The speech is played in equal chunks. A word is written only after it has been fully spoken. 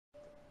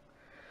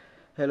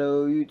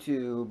Hello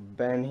YouTube,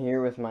 Ben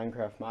here with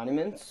Minecraft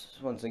Monuments.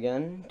 Once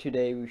again,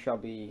 today we shall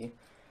be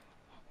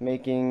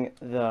making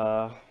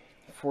the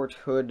Fort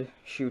Hood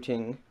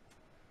shooting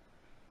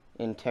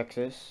in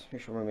Texas. We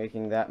shall be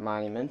making that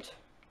monument.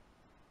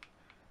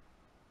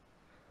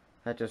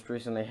 That just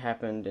recently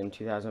happened in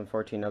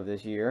 2014 of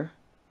this year.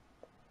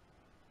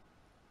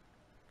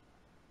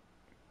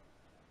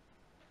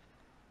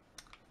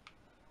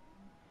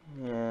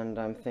 And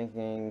I'm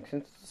thinking,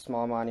 since it's a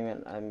small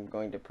monument, I'm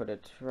going to put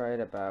it right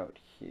about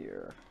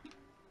here.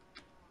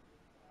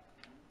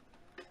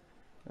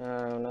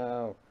 Oh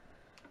no.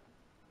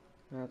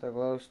 Not the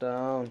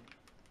glowstone.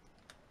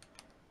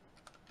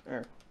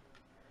 There.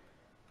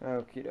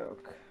 Okie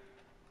doke.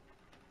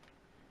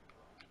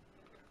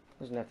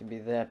 Doesn't have to be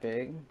that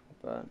big,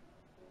 but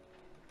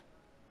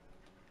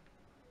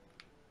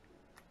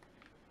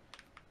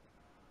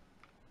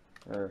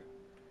or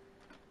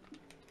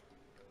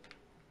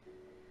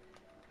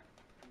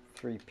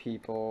 3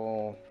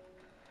 people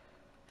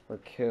were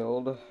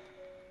killed. To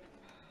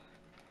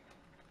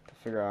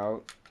figure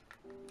out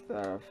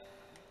if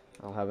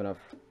I'll have enough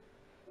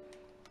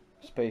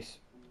space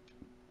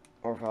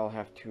or if I'll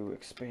have to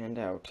expand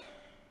out.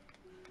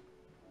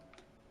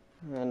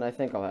 And I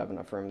think I'll have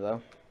enough room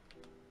though.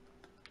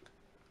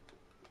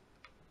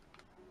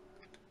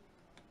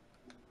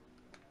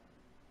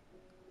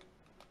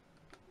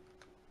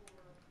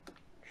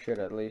 Should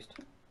at least.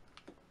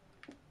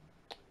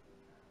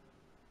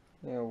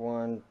 Yeah,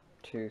 1,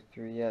 2,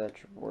 3. Yeah, that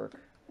should work.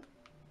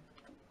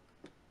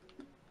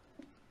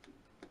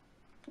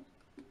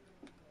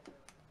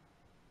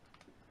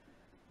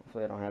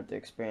 Hopefully I don't have to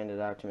expand it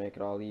out to make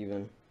it all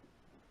even.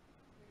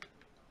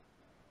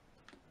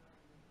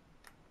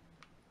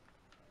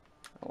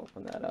 I'll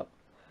open that up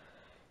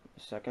in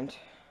a second.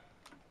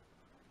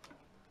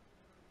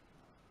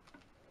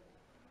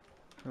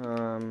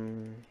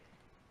 1,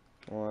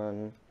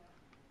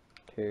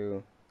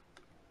 2.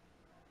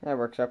 That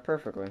works out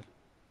perfectly.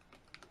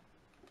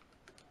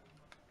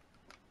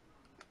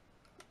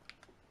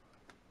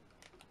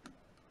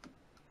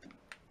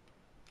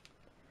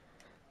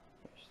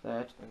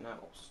 That, and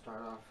that will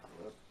start off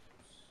with,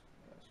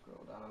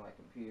 scroll down on my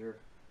computer,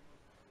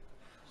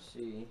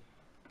 see,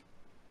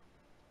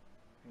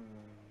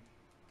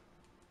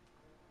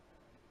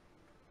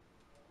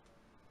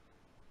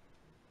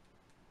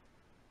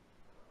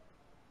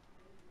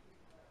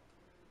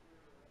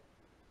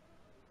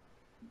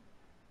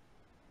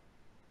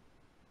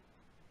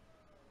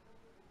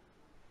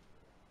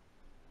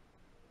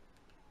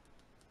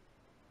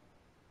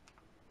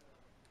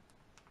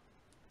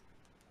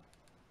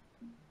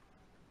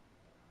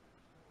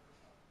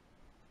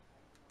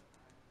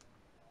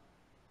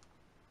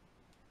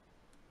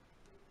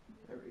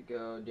 there we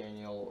go,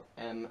 Daniel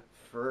M.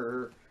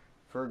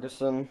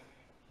 Ferguson,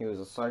 he was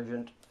a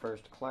sergeant,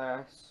 first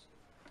class.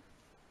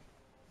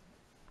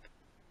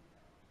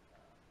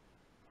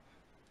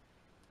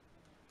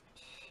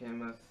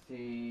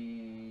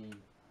 Timothy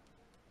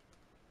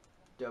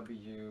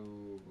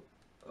W.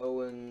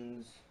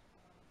 Owens,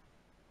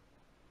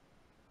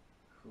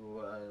 who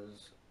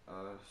was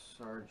a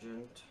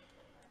sergeant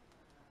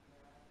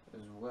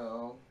as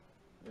well,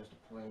 just a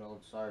plain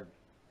old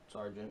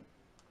sergeant.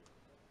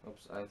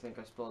 Oops, I think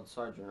I spelled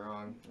sergeant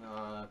wrong.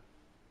 Oh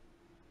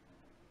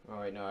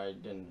wait, no, I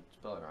didn't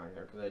spell it wrong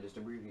there because I just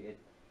abbreviated.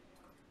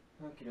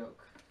 Okie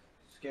doke.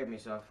 Scared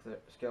myself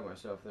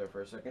there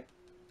for a second.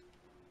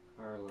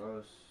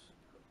 Carlos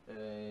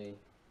A.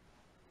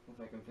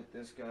 If I can fit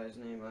this guy's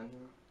name on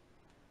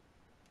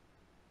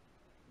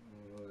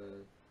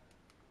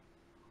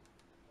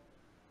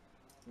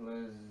here.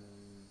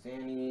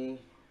 Lizani.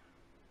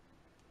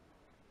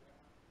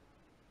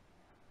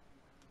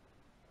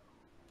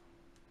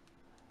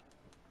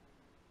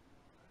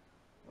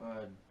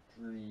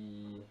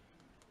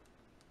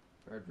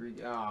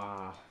 Rodriguez.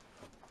 Ah,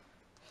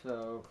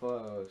 so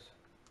close.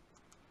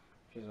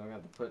 Jeez, I'm gonna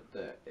have to put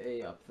the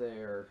A up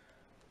there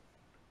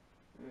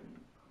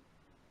and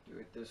do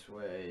it this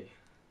way.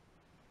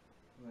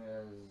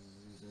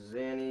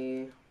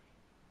 Zanny.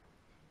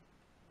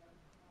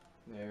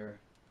 There.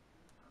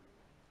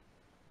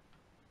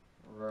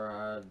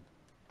 Rodriguez.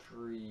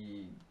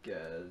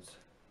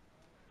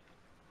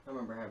 I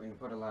remember having to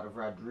put a lot of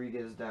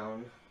Rodriguez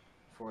down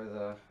for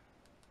the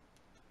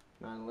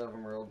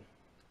 9/11 world.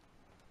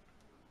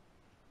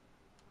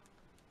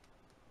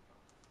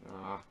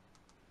 Ah,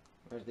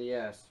 where's the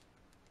S?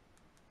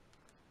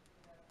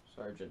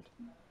 Sergeant.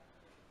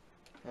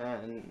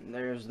 And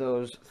there's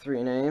those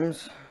 3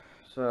 names.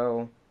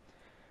 So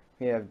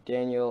we have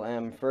Daniel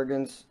M.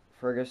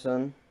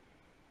 Ferguson,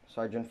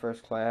 Sergeant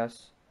First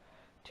Class,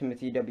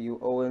 Timothy W.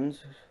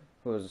 Owens,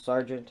 who was a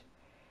sergeant,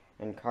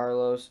 and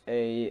Carlos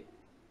A.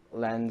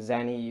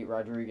 Lanzani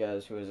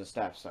Rodriguez, who is a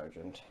staff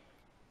sergeant.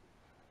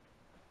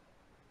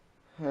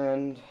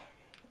 And,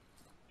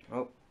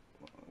 oh,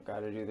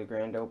 gotta do the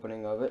grand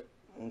opening of it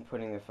and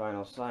putting the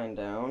final sign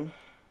down.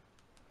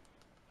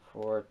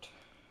 Fort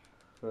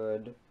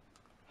Hood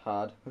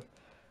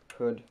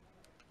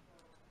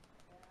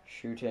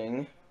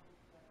shooting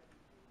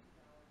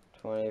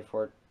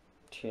 2014.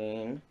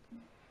 13.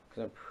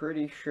 Because I'm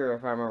pretty sure,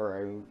 if I remember,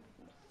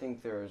 I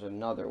think there was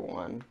another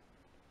one.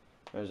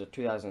 There's a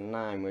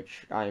 2009,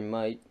 which I'm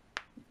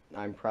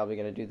probably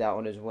going to do that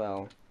one as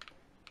well.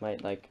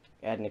 Might, like,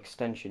 add an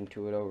extension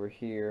to it over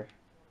here.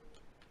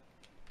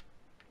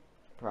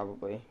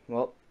 Probably.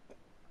 Well,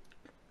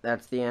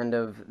 that's the end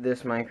of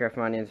this Minecraft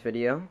Minions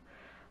video.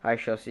 I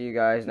shall see you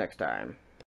guys next time.